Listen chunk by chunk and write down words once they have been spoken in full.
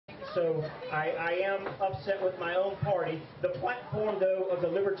So I am upset with my own party. The platform, though, of the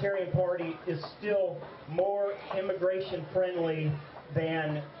Libertarian Party is still more immigration friendly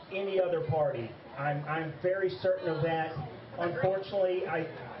than any other party. I'm very certain of that. Unfortunately, I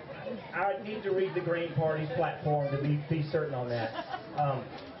need to read the Green Party's platform to be certain on that.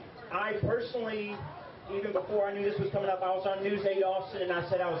 I personally, even before I knew this was coming up, I was on News 8 Austin, and I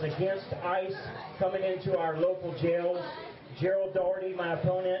said I was against ICE coming into our local jails. Gerald Daugherty, my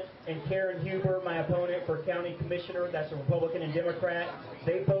opponent, and Karen Huber, my opponent for county commissioner, that's a Republican and Democrat,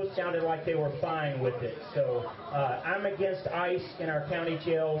 they both sounded like they were fine with it. So I'm against ICE in our county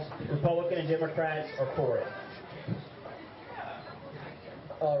jails. Republican and Democrats are for it.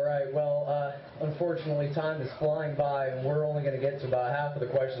 All right, well, unfortunately time is flying by, and we're only going to get to about half of the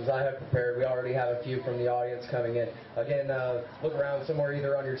questions I have prepared. We already have a few from the audience coming in. Again, look around somewhere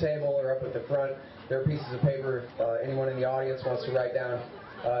either on your table or up at the front. There are pieces of paper if anyone in the audience wants to write down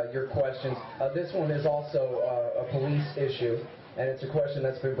your questions. This one is also a police issue, and it's a question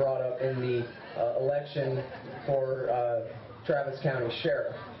that's been brought up in the election for Travis County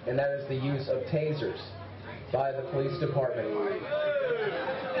Sheriff, and that is the use of tasers by the police department.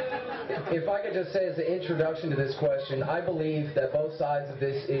 If I could just say as an introduction to this question, I believe that both sides of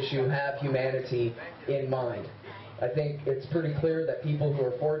this issue have humanity in mind. I think it's pretty clear that people who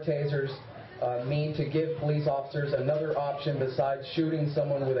are for tasers mean to give police officers another option besides shooting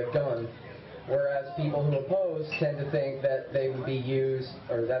someone with a gun, whereas people who oppose tend to think that they would be used,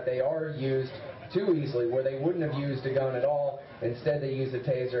 or that they are used too easily, where they wouldn't have used a gun at all. Instead, they use a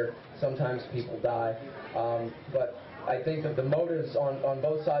taser. Sometimes people die. But I think that the motives on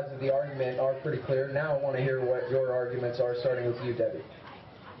both sides of the argument are pretty clear. Now I want to hear what your arguments are, starting with you, Debbie.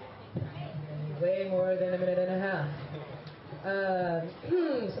 Way more than a minute and a half.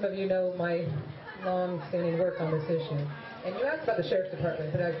 Some of you know my long-standing work on this issue. And you asked about the Sheriff's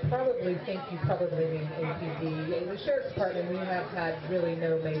Department, but I probably think you probably mean APD. In the Sheriff's Department, we have had really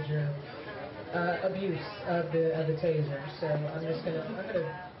no major abuse of the taser. So I'm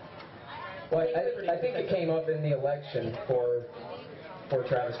gonna. Well, I think it came up in the election for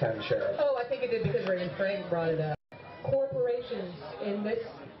Travis County Sheriff. Oh, I think it did because Ray and Frank brought it up. Corporations in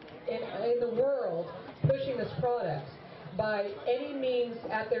the world pushing this product by any means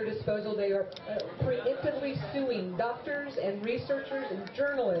at their disposal. They are preemptively suing doctors and researchers and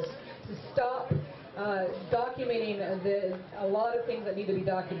journalists to stop documenting a lot of things that need to be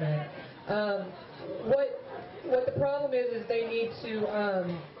documented. What the problem is they need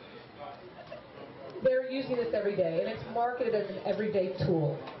to. They're using this every day, and it's marketed as an everyday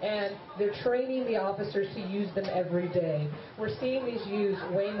tool, and they're training the officers to use them every day. We're seeing these used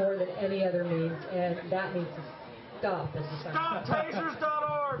way more than any other means, and that needs to stop.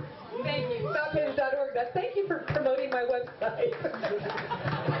 StopTasers.org! Thank you. StopTasers.org. Thank you for promoting my website.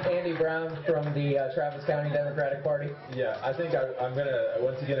 Andy Brown from the Travis County Democratic Party. Yeah, I think I'm going to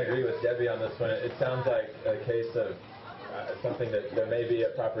once again agree with Debbie on this one. It sounds like a case of something that there may be a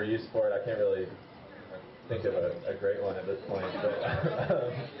proper use for it. I can't really think of a great one at this point, but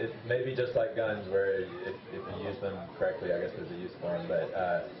it may be just like guns, where if you use them correctly, I guess there's a use for them. But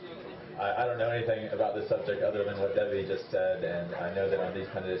I don't know anything about this subject other than what Debbie just said, and I know that on these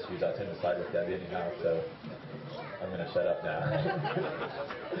kind of issues I tend to side with Debbie anyhow, so I'm going to shut up now.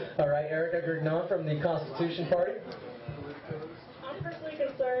 All right, Erica Grignon from the Constitution Party. I'm personally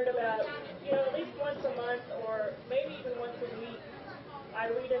concerned about, at least once a month or maybe even once a week, I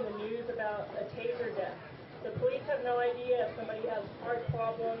read in the news about a taser death. The police have no idea if somebody has heart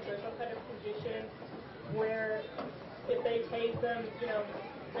problems or some kind of condition where if they tase them,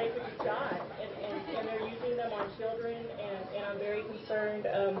 they could just die. And they're using them on children, and I'm very concerned.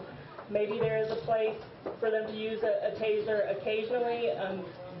 Maybe there is a place for them to use a taser occasionally,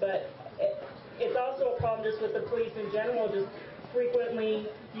 but it's also a problem just with the police in general, just frequently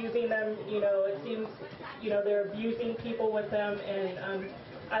using them. It seems, they're abusing people with them, and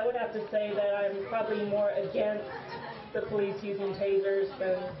I would have to say that I'm probably more against the police using tasers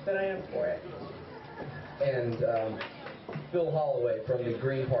than I am for it. And Bill Holloway from the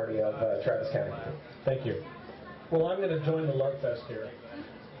Green Party of Travis County. Thank you. Well, I'm going to join the love fest here.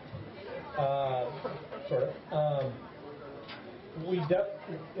 Sort of.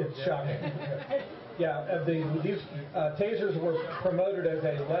 It's shocking. Yeah, these tasers were promoted as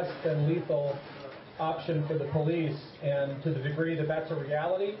a less than lethal option for the police, and to the degree that that's a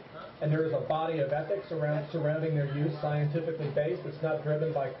reality, and there is a body of ethics surrounding their use, scientifically based, it's not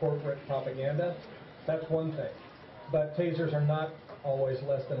driven by corporate propaganda, that's one thing. But tasers are not always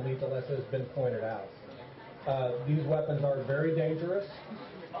less than lethal, as has been pointed out. These weapons are very dangerous.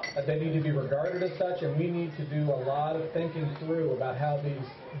 They need to be regarded as such, and we need to do a lot of thinking through about how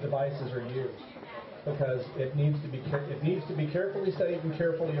these devices are used, because it needs to be carefully studied and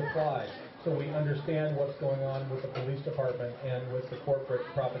carefully applied, so we understand what's going on with the police department and with the corporate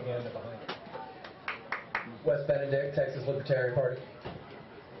propaganda behind it. Wes Benedict, Texas Libertarian Party.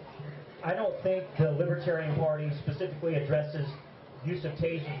 I don't think the Libertarian Party specifically addresses use of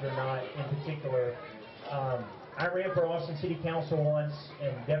tasers or not in particular. I ran for Austin City Council once,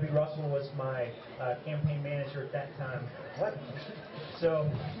 and Debbie Russell was my campaign manager at that time. What?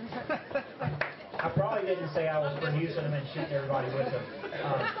 So I probably didn't say I was for using them and shooting everybody with them.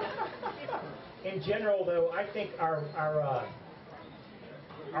 In general, though, I think our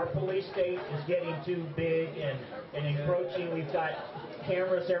police state is getting too big and encroaching. We've got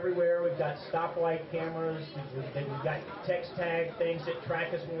cameras everywhere. We've got stoplight cameras. We've got text tag things that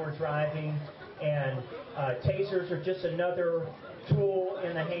track us when we're driving. And tasers are just another tool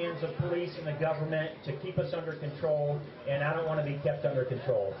in the hands of police and the government to keep us under control. And I don't want to be kept under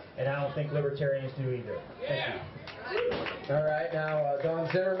control. And I don't think libertarians do either. Thank you. All right, now, Don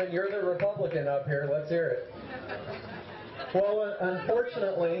Zimmerman, you're the Republican up here. Let's hear it. Well,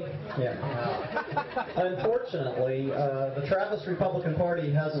 unfortunately, the Travis Republican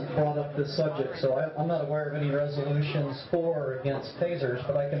Party hasn't brought up this subject, so I'm not aware of any resolutions for or against tasers,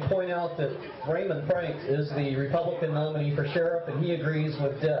 but I can point out that Raymond Frank is the Republican nominee for sheriff, and he agrees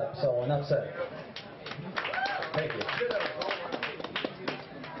with Deb, so enough said. Thank you.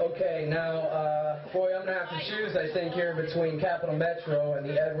 Okay, now, boy, I'm going to have to choose, I think, here between Capital Metro and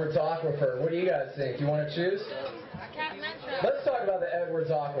the Edwards Aquifer. What do you guys think? You want to choose? Let's talk about the Edwards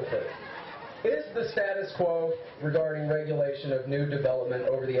Aquifer. Is the status quo regarding regulation of new development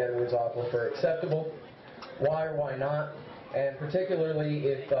over the Edwards Aquifer acceptable? Why or why not? And particularly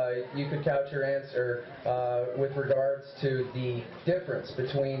if you could couch your answer with regards to the difference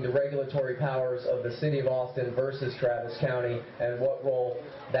between the regulatory powers of the City of Austin versus Travis County and what role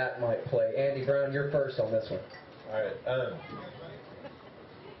that might play. Andy Brown, you're first on this one. All right.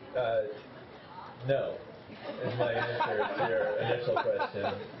 No is my answer to your initial question.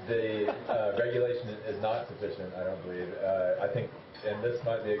 The regulation is not sufficient, I don't believe. I think, and this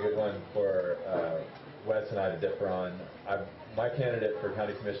might be a good one for Wes and I to differ on. My candidate for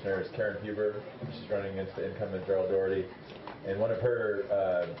county commissioner is Karen Huber. She's running against the incumbent Gerald Doherty. And one of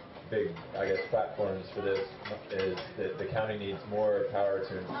her big, I guess, platforms for this is that the county needs more power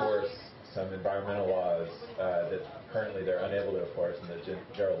to enforce some environmental laws that currently they're unable to enforce, and that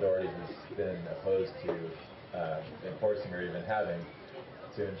Gerald Doherty has been opposed to enforcing or even having,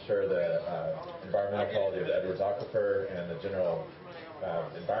 to ensure the environmental quality of the Edwards Aquifer and the general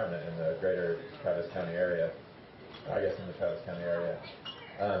environment in the greater Travis County area. I guess in the Travis County area.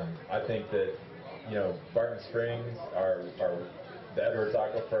 I think that, Barton Springs the Edwards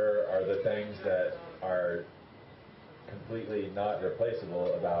Aquifer are the things that are completely not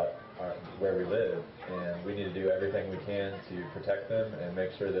replaceable about where we live, and we need to do everything we can to protect them and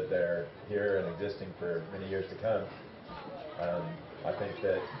make sure that they're here and existing for many years to come. I think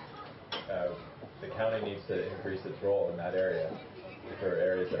that the county needs to increase its role in that area for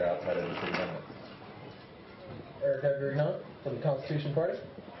areas that are outside of the city limits. Grignon from the Constitution Party.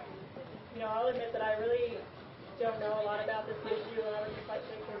 I'll admit that I really don't know a lot about this issue, and I would just like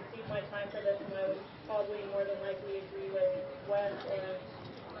to concede my time for this, and I would probably more than likely agree with Wes or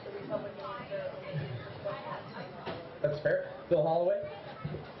the Republican answer on this question. That's fair. Bill Holloway?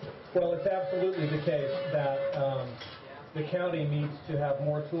 Well, it's absolutely the case that the county needs to have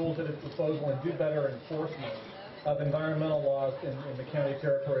more tools at its disposal and do better enforcement of environmental laws in the county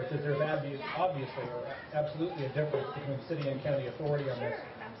territory, because there's obviously or absolutely a difference between city and county authority on this.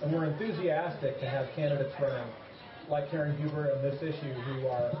 And we're enthusiastic to have candidates running like Karen Huber on this issue who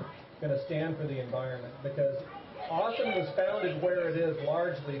are going to stand for the environment, because Austin was founded where it is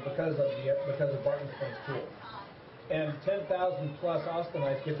largely because of Barton Springs Pool. And 10,000 plus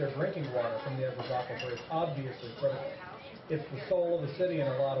Austinites get their drinking water from the Edwards Aquifer. It's obviously critical. It's the soul of the city in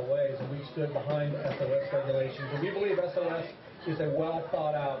a lot of ways, and we've stood behind SOS regulations. And we believe SOS is a well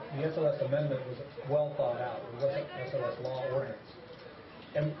thought out, the SOS amendment was well thought out. It wasn't SOS law ordinance.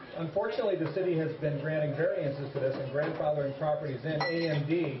 And unfortunately, the city has been granting variances to this and grandfathering properties in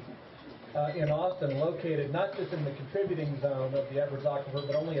AMD in Austin, located not just in the contributing zone of the Edwards Aquifer,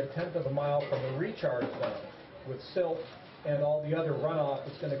 but only a tenth of a mile from the recharge zone, with silt and all the other runoff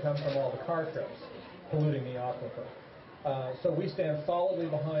that's going to come from all the car trips polluting the aquifer. So we stand solidly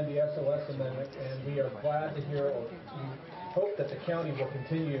behind the SOS amendment, and we are glad to hear, or we hope that the county will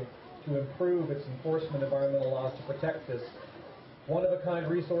continue to improve its enforcement of environmental laws to protect this one-of-a-kind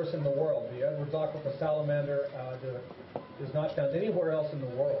resource in the world. The Edwards aquifer salamander is not found anywhere else in the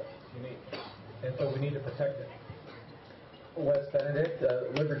world. It's unique. And so we need to protect it. Wes Benedict,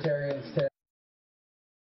 libertarians tend